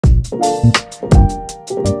The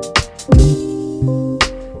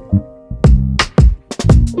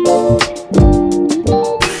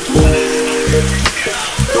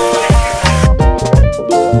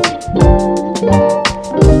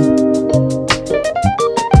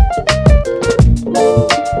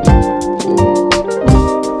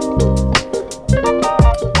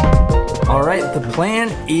plan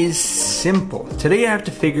is simple. Today I have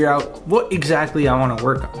to figure out what exactly I want to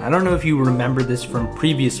work on. I don't know if you remember this from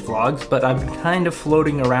previous vlogs, but I've been kind of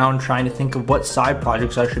floating around trying to think of what side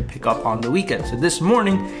projects I should pick up on the weekend. So this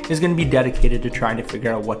morning is going to be dedicated to trying to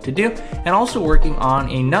figure out what to do, and also working on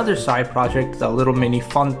another side project, a little mini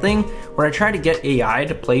fun thing where I try to get AI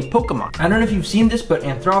to play Pokemon. I don't know if you've seen this, but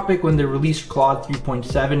Anthropic, when they released Claude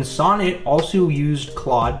 3.7, Sonnet also used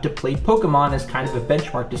Claude to play Pokemon as kind of a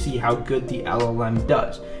benchmark to see how good the LLM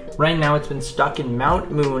does. Right now it's been stuck in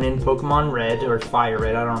Mount Moon in Pokemon Red, or Fire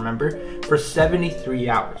Red, I don't remember, for 73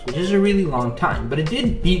 hours, which is a really long time, but it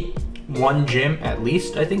did beat one gym at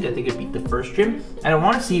least. I think it beat the first gym, and I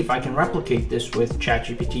want to see if I can replicate this with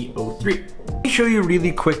ChatGPT 03. Let me show you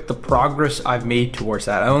really quick the progress I've made towards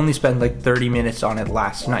that. I only spent like 30 minutes on it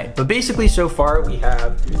last night, but basically so far we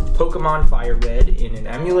have Pokemon Fire Red in an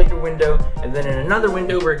emulator window, and then in another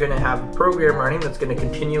window we're going to have a program running that's going to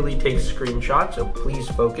continually take screenshots. So please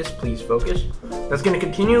focus, please focus. That's going to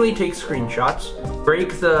continually take screenshots,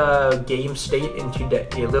 break the game state into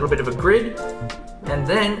a little bit of a grid, and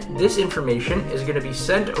then this information is going to be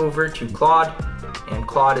sent over to Claude, and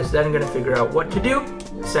Claude is then going to figure out what to do,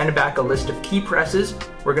 send back a list of key presses.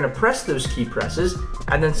 We're going to press those key presses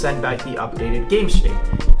and then send back the updated game state.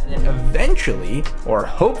 And then eventually, or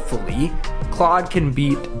hopefully, Claude can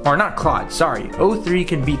beat, or not Claude, sorry, 03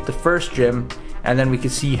 can beat the first gym, and then we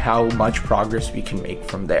can see how much progress we can make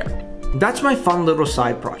from there. That's my fun little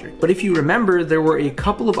side project, but if you remember, there were a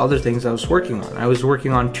couple of other things I was working on. I was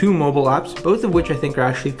working on 2 mobile apps, both of which I think are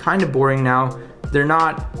actually kind of boring now. They're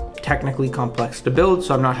not technically complex to build,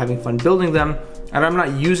 so I'm not having fun building them, and I'm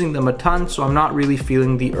not using them a ton, so I'm not really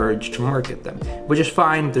feeling the urge to market them, which is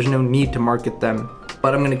fine. There's no need to market them,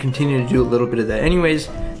 but I'm going to continue to do a little bit of that anyways.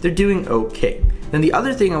 They're doing okay. Then the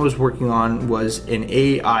other thing I was working on was an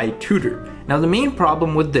AI tutor. Now the main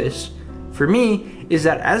problem with this, for me, is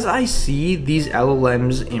that as I see these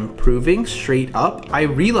LLMs improving straight up, I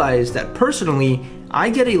realize that personally, I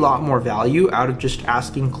get a lot more value out of just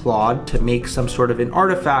asking Claude to make some sort of an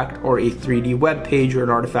artifact or a 3D web page or an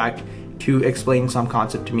artifact to explain some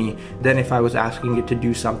concept to me than if I was asking it to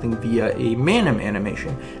do something via a Manim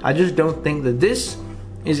animation. I just don't think that this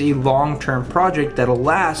is a long-term project that'll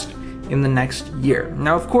last in the next year.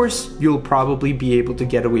 Now, of course, you'll probably be able to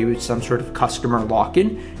get away with some sort of customer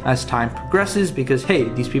lock-in as time progresses because, hey,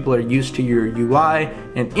 these people are used to your UI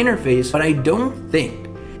and interface, but I don't think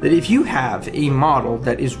that if you have a model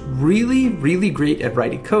that is really, really great at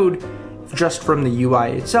writing code just from the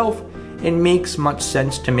UI itself, it makes much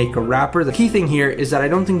sense to make a wrapper. The key thing here is that I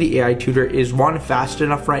don't think the AI tutor is, one, fast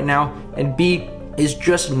enough right now, and B, is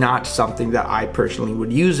just not something that I personally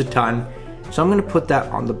would use a ton. So I'm going to put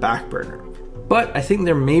that on the back burner. But I think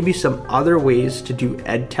there may be some other ways to do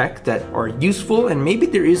ed tech that are useful, and maybe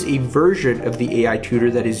there is a version of the AI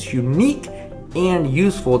tutor that is unique and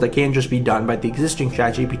useful that can't just be done by the existing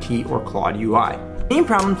ChatGPT or Claude UI. The main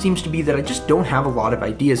problem seems to be that I just don't have a lot of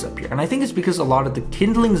ideas up here, and I think it's because a lot of the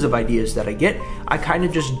kindlings of ideas that I get, I kind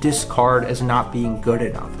of just discard as not being good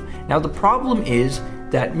enough. Now the problem is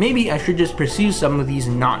that maybe I should just pursue some of these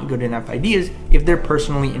not good enough ideas if they're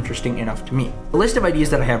personally interesting enough to me. A list of ideas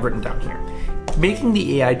that I have written down here. Making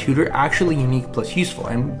the AI tutor actually unique plus useful,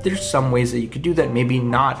 and there's some ways that you could do that, maybe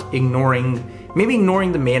ignoring the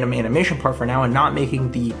Manim animation part for now and not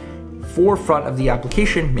making the forefront of the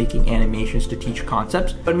application, making animations to teach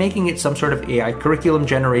concepts, but making it some sort of AI curriculum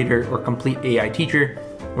generator or complete AI teacher,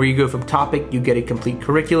 where you go from topic, you get a complete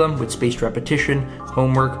curriculum with spaced repetition,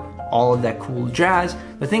 homework, all of that cool jazz.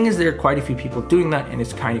 The thing is, there are quite a few people doing that and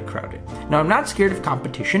it's kind of crowded. Now, I'm not scared of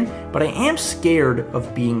competition, but I am scared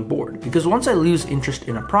of being bored, because once I lose interest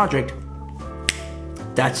in a project,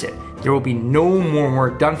 that's it. There will be no more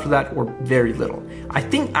work done for that, or very little. I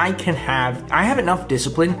think I have enough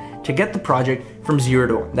discipline to get the project from 0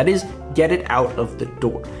 to 1. That is, get it out of the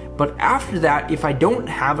door. But after that, if I don't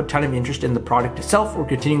have a ton of interest in the product itself or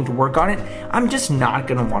continuing to work on it, I'm just not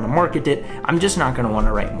going to want to market it. I'm just not going to want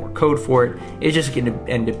to write more code for it. It's just going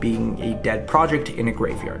to end up being a dead project in a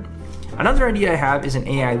graveyard. Another idea I have is an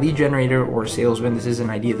AI lead generator or salesman. This is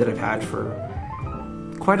an idea that I've had for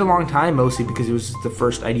quite a long time, mostly because it was the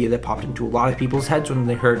first idea that popped into a lot of people's heads when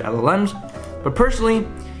they heard LLMs. But personally,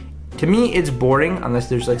 To me, it's boring unless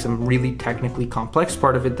there's like some really technically complex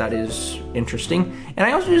part of it that is interesting. And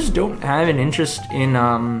I also just don't have an interest in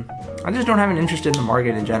the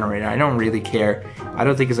marketing generator. I don't really care. I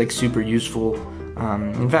don't think it's like super useful.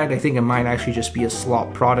 In fact, I think it might actually just be a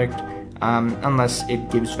slop product, unless it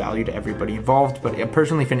gives value to everybody involved. But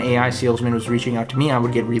personally, if an AI salesman was reaching out to me, I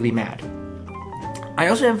would get really mad. I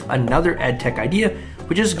also have another ed tech idea,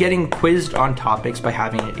 which is getting quizzed on topics by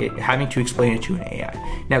having to explain it to an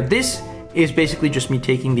AI. Now, this is basically just me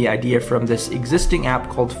taking the idea from this existing app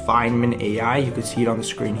called Feynman AI. You can see it on the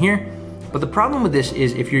screen here. But the problem with this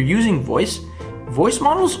is if you're using voice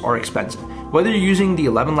models are expensive. Whether you're using the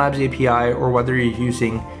 11 Labs API or whether you're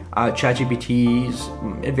using ChatGPT's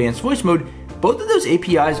advanced voice mode, both of those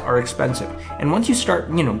APIs are expensive. And once you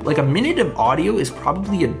start, like a minute of audio is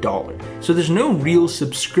probably $1. So there's no real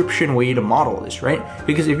subscription way to model this, right?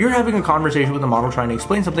 Because if you're having a conversation with a model trying to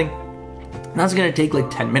explain something, that's gonna take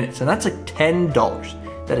like 10 minutes, and that's like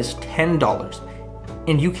 $10. That is $10.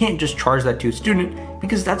 And you can't just charge that to a student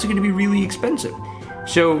because that's gonna be really expensive.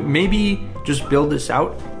 So maybe just build this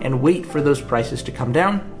out and wait for those prices to come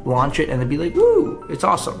down, launch it, and then be like, woo, it's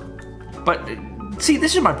awesome. But see,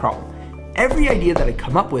 this is my problem. Every idea that I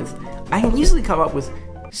come up with, I can easily come up with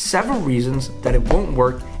several reasons that it won't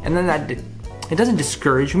work, and then it doesn't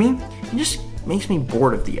discourage me, it just makes me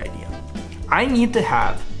bored of the idea. I need to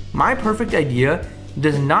have, my perfect idea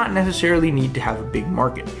does not necessarily need to have a big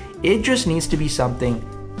market. It just needs to be something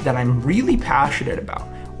that I'm really passionate about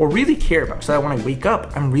or really care about, so that when I wake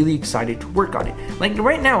up, I'm really excited to work on it. Like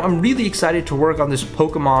right now, I'm really excited to work on this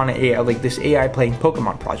Pokemon AI, like this AI playing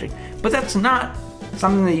Pokemon project, but that's not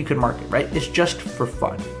something that you can market, right? It's just for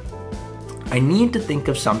fun. I need to think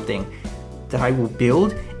of something that I will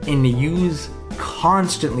build and use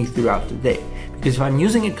constantly throughout the day. Because if I'm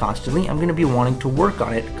using it constantly, I'm gonna be wanting to work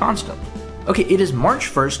on it constantly. Okay, it is March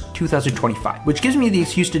 1st, 2025, which gives me the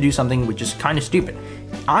excuse to do something which is kind of stupid.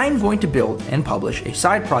 I'm going to build and publish a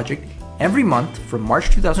side project every month from March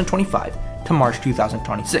 2025 to March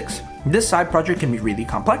 2026. This side project can be really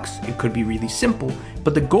complex, it could be really simple,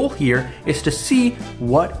 but the goal here is to see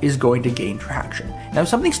what is going to gain traction. Now, if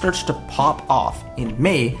something starts to pop off in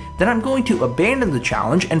May, then I'm going to abandon the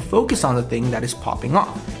challenge and focus on the thing that is popping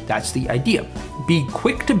off. That's the idea. Be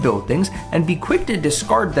quick to build things and be quick to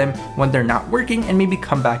discard them when they're not working, and maybe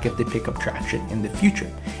come back if they pick up traction in the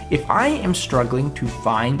future. If I am struggling to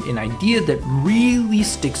find an idea that really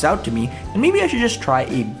sticks out to me, then maybe I should just try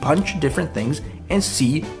a bunch of different things and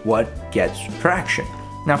see what gets traction.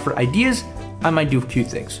 Now, for ideas, I might do two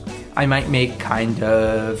things. I might make kind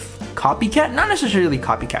of copycat, not necessarily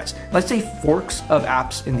copycats. Let's say forks of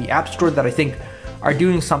apps in the App Store that I think are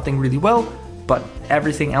doing something really well, but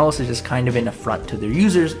everything else is just kind of an affront to their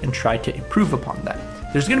users, and try to improve upon that.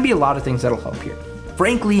 There's gonna be a lot of things that'll help here.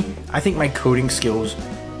 Frankly, I think my coding skills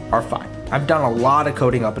are fine. I've done a lot of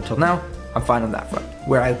coding up until now. I'm fine on that front.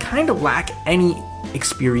 Where I kind of lack any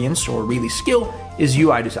experience or really skill is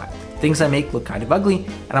UI design. Things I make look kind of ugly,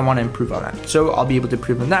 and I want to improve on that. So I'll be able to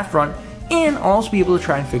improve on that front, and I'll also be able to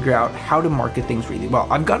try and figure out how to market things really well.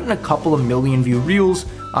 I've gotten a couple of million view reels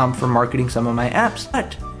for marketing some of my apps,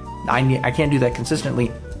 but I can't do that consistently,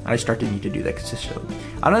 and I start to need to do that consistently.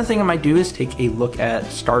 Another thing I might do is take a look at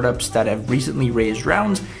startups that have recently raised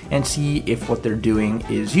rounds and see if what they're doing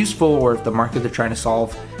is useful, or if the market they're trying to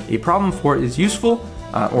solve a problem for is useful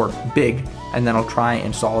or big, and then I'll try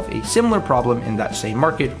and solve a similar problem in that same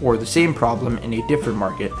market, or the same problem in a different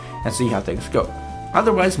market, and see how things go.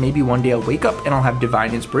 Otherwise, maybe one day I'll wake up and I'll have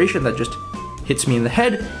divine inspiration that just hits me in the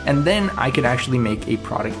head, and then I can actually make a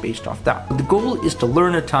product based off that. But the goal is to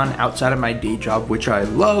learn a ton outside of my day job, which I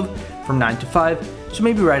love, from 9 to 5. So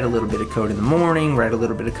maybe write a little bit of code in the morning, write a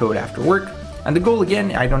little bit of code after work. And the goal,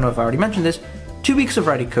 again, I don't know if I already mentioned this, 2 weeks of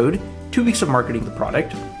writing code, 2 weeks of marketing the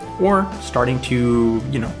product, or starting to,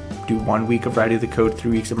 do 1 week of writing the code,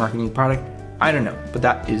 3 weeks of marketing the product. I don't know, but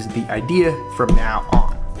that is the idea from now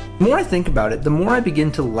on. The more I think about it, the more I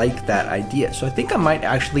begin to like that idea. So I think I might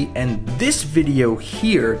actually end this video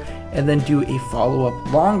here and then do a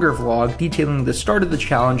follow-up longer vlog detailing the start of the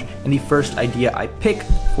challenge and the first idea I pick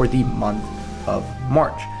for the month of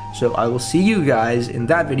March. So I will see you guys in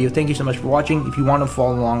that video. Thank you so much for watching. If you want to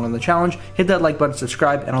follow along on the challenge, hit that like button,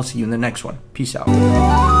 subscribe, and I'll see you in the next one. Peace out.